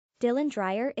Dylan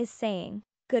Dreyer is saying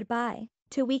goodbye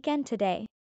to Weekend today.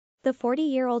 The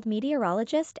 40-year-old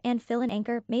meteorologist and fill-in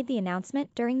anchor made the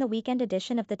announcement during the weekend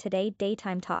edition of the Today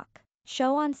Daytime Talk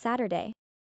show on Saturday.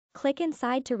 Click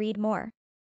inside to read more.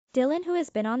 Dylan, who has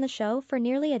been on the show for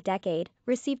nearly a decade,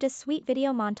 received a sweet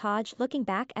video montage looking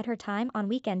back at her time on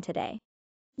Weekend today.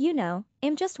 "You know,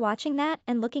 I'm just watching that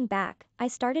and looking back. I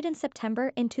started in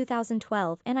September in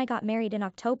 2012 and I got married in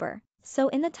October. So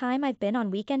in the time I've been on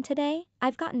Weekend today,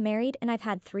 I've gotten married and I've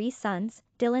had 3 sons,"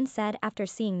 Dylan said after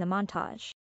seeing the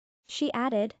montage. She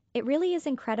added, "It really is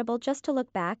incredible just to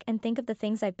look back and think of the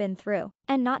things I've been through,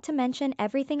 and not to mention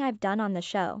everything I've done on the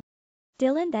show."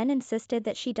 Dylan then insisted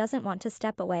that she doesn't want to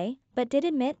step away, but did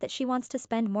admit that she wants to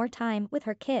spend more time with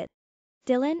her kid.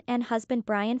 Dylan and husband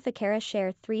Brian Ficarra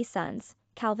share 3 sons,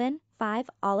 Calvin, 5,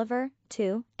 Oliver,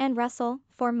 2, and Russell,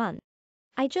 4 months.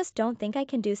 "I just don't think I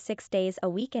can do 6 days a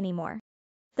week anymore.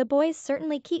 The boys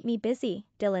certainly keep me busy,"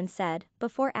 Dylan said,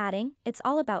 before adding, "It's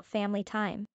all about family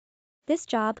time. This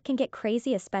job can get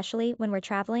crazy, especially when we're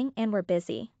traveling and we're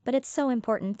busy, but it's so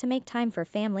important to make time for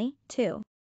family, too.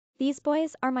 These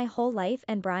boys are my whole life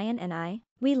and Brian and I,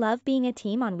 we love being a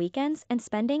team on weekends and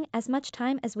spending as much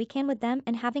time as we can with them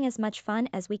and having as much fun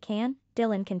as we can,"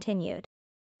 Dylan continued.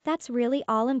 "That's really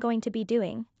all I'm going to be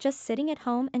doing, just sitting at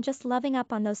home and just loving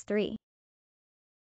up on those 3.